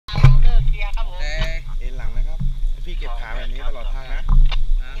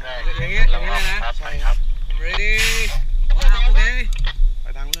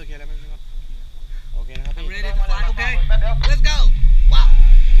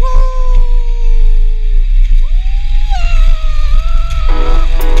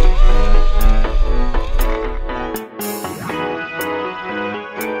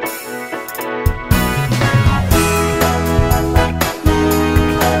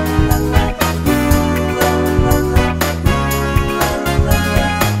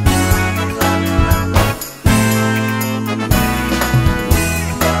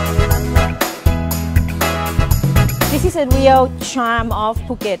the real charm of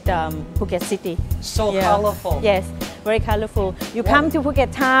Phuket, Phuket city. So colorful. Yes, very colorful. You come to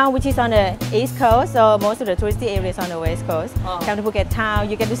Phuket town, which is on the east coast, so most of the touristy areas on the west coast. Come to Phuket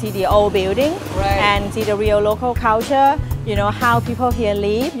town, you get to see the old building and see the real local culture. You know how people here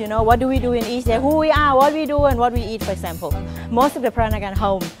live. You know what do we do in each day, who we are, what we do, and what we eat. For example, most of the Peranakan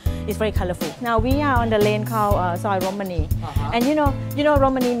home is very colorful. Now we are on the lane called Soy Romani, and you know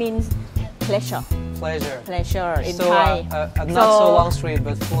Romani means pleasure. Pleasure in Thai. Not so long street,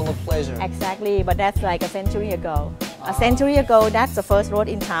 but full of pleasure. Exactly, but that's like a century ago. A century ago, that's the first road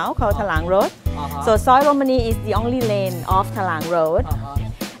in town called Thalang Road. So Soy Romani is the only lane of Thalang Road,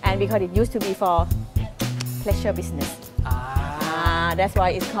 and because it used to be for pleasure business. That's why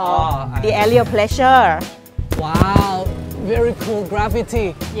it's called the area of pleasure. Wow, very cool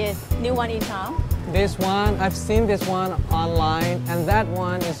graffiti. Yes, new one in town. This one, I've seen this one online, and that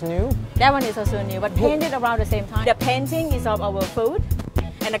one is new. That one is also new, but painted around the same time. The painting is of our food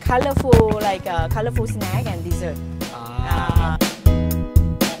and a colorful, like a colorful snack and dessert.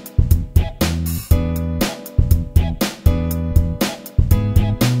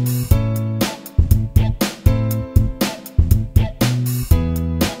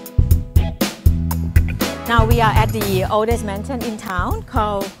 Now we are at the oldest mansion in town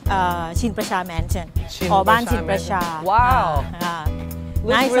called Kritchaya Mansion or Ban Kritchaya. Wow!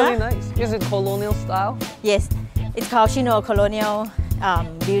 Looks nice, really nice. Is it colonial style? Yes, it's called Chino colonial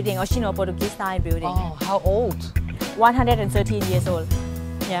building or Chino Portuguese style building. Oh, how old? 113 years old.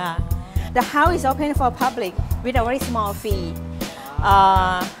 Yeah. The house is open for public with a very small fee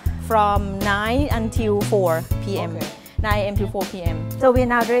from 9 until 4 p.m. 9 a.m. to 4 p.m. So we are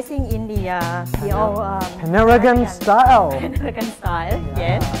now dressing in the old American style. American style,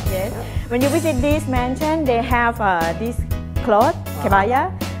 yes. When you visit this mansion, they have this cloth,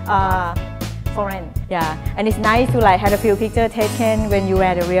 kebaya, foreign. Yeah, and it's nice to like have a few pictures taken when you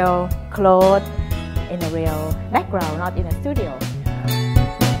wear the real clothes in a real background, not in a studio.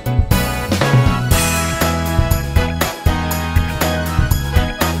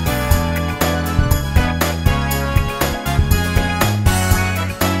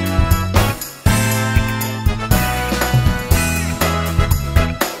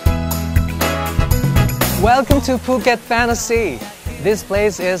 Welcome to Phuket Fantasy. This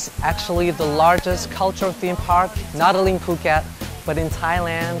place is actually the largest cultural theme park, not only in Phuket, but in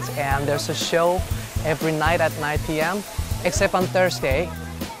Thailand. And there's a show every night at 9 p.m, except on Thursday.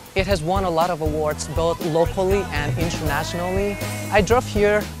 It has won a lot of awards, both locally and internationally. I drove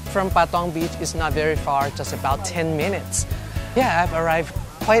here from Patong Beach. It's not very far, just about 10 minutes. Yeah, I've arrived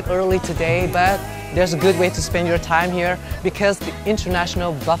quite early today, but there's a good way to spend your time here because the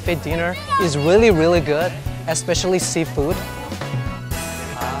international buffet dinner is really, really good, especially seafood.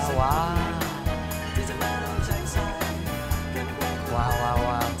 Wow.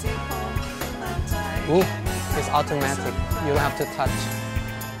 Ooh, it's automatic. You don't have to touch.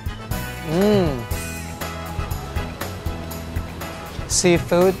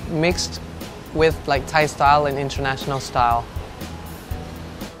 Seafood mixed with like Thai style and international style.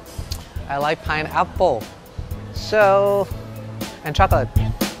 I like pineapple, and chocolate.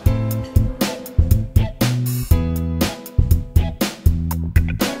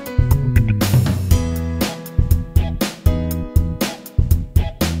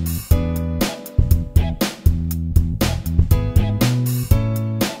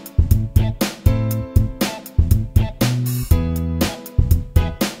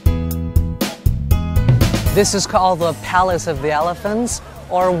 This is called the Palace of the Elephants,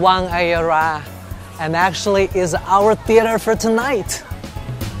 or Wang Ayara, and actually is our theater for tonight.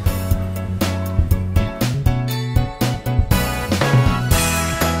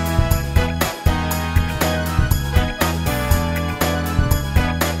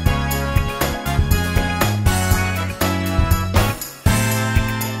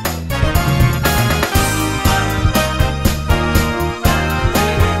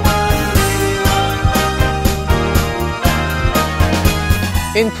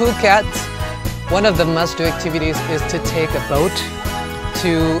 In Phuket, one of the must-do activities is to take a boat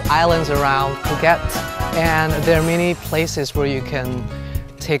to islands around Phuket, and there are many places where you can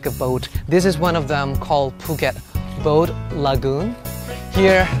take a boat. This is one of them called Phuket Boat Lagoon.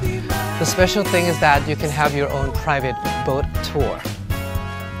 Here, the special thing is that you can have your own private boat tour.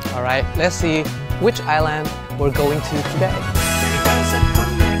 All right, let's see which island we're going to today.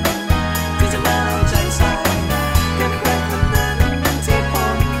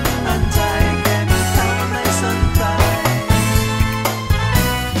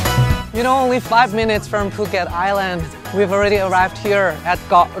 You know, only 5 minutes from Phuket Island, we've already arrived here at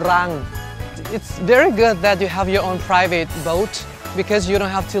Got Rang. it's very good that you have your own private boat because you don't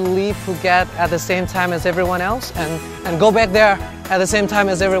have to leave Phuket at the same time as everyone else and go back there at the same time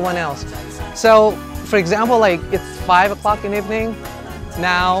as everyone else. So, for example, like it's 5 o'clock in the evening,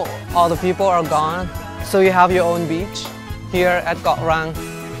 now all the people are gone, so you have your own beach here at Koh Rang.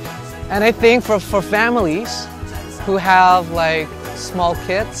 And I think for families who have like small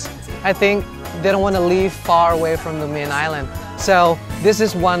kids, I think they don't want to leave far away from the main island. So this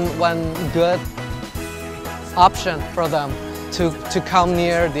is one good option for them to come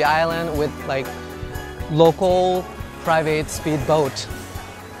near the island with like local private speedboat.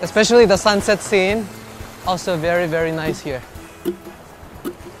 Especially the sunset scene, also very, very nice here.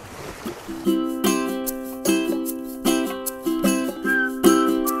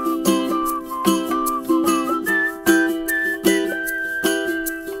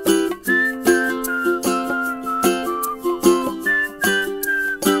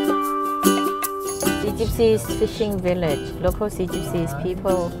 Gypsies fishing village, local Sea Gypsies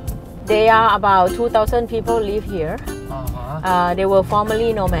people. They are about 2,000 people live here. They were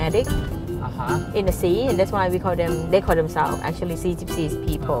formerly nomadic in the sea, and that's why they call themselves actually Sea Gypsies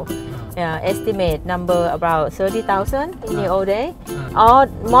people. Estimate number about 30,000 in the old day, or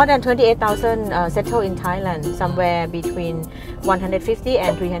more than 28,000 settled in Thailand somewhere between 150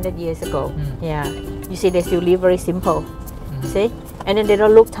 and 300 years ago. Yeah, you see they still live very simple. See, and then they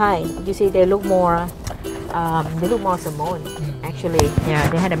don't look Thai. You see they look more Samoan actually. Yeah,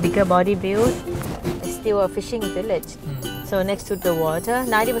 they had a bigger body build. It's still a fishing village. So next to the water,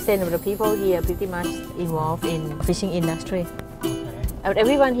 90% of the people here pretty much involved in fishing industry.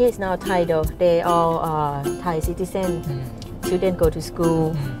 Everyone here is now Thai though. They all are Thai citizens. Children go to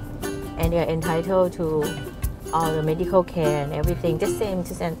school and they are entitled to all the medical care and everything, just same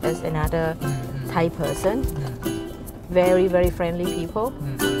as another Thai person. Very, very friendly people.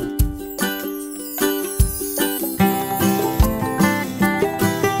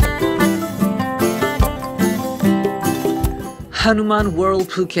 Hanuman World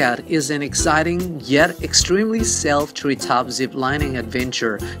Phuket is an exciting yet extremely safe treetop ziplining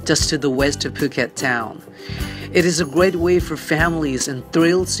adventure just to the west of Phuket town. It is a great way for families and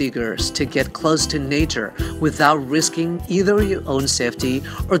thrill seekers to get close to nature without risking either your own safety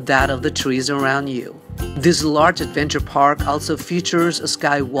or that of the trees around you. This large adventure park also features a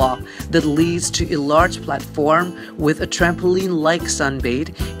skywalk that leads to a large platform with a trampoline-like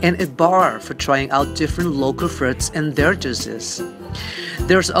sunbathe and a bar for trying out different local fruits and their juices.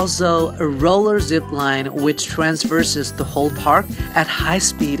 There's also a roller zip line which traverses the whole park at high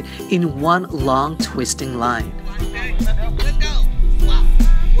speed in one long twisting line. Let's go!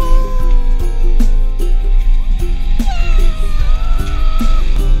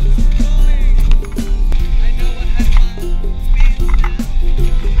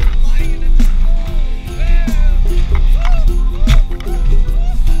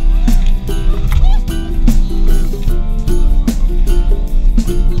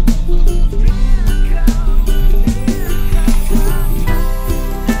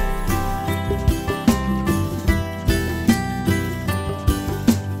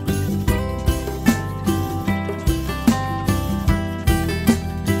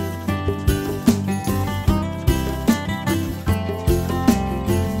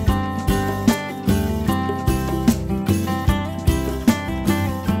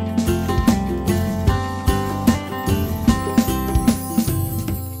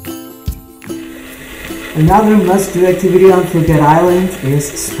 Another must-do activity on Phuket Island is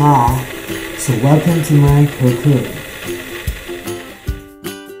spa, so welcome to my cocoon.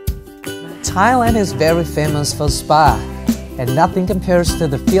 Thailand is very famous for spa, and nothing compares to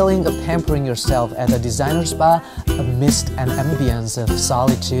the feeling of pampering yourself at a designer spa amidst an ambience of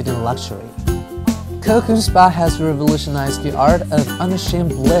solitude and luxury. Cocoon Spa has revolutionized the art of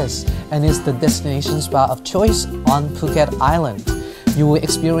unashamed bliss and is the destination spa of choice on Phuket Island. You will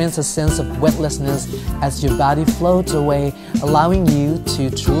experience a sense of weightlessness as your body floats away, allowing you to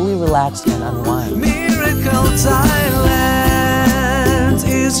truly relax and unwind. Miracle Thailand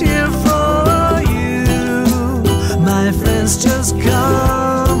is here for you. My friends, just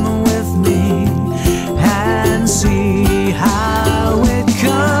come with me and see how it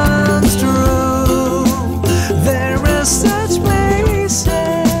comes through. There are such places.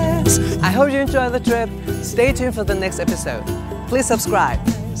 I hope you enjoyed the trip. Stay tuned for the next episode. Please subscribe.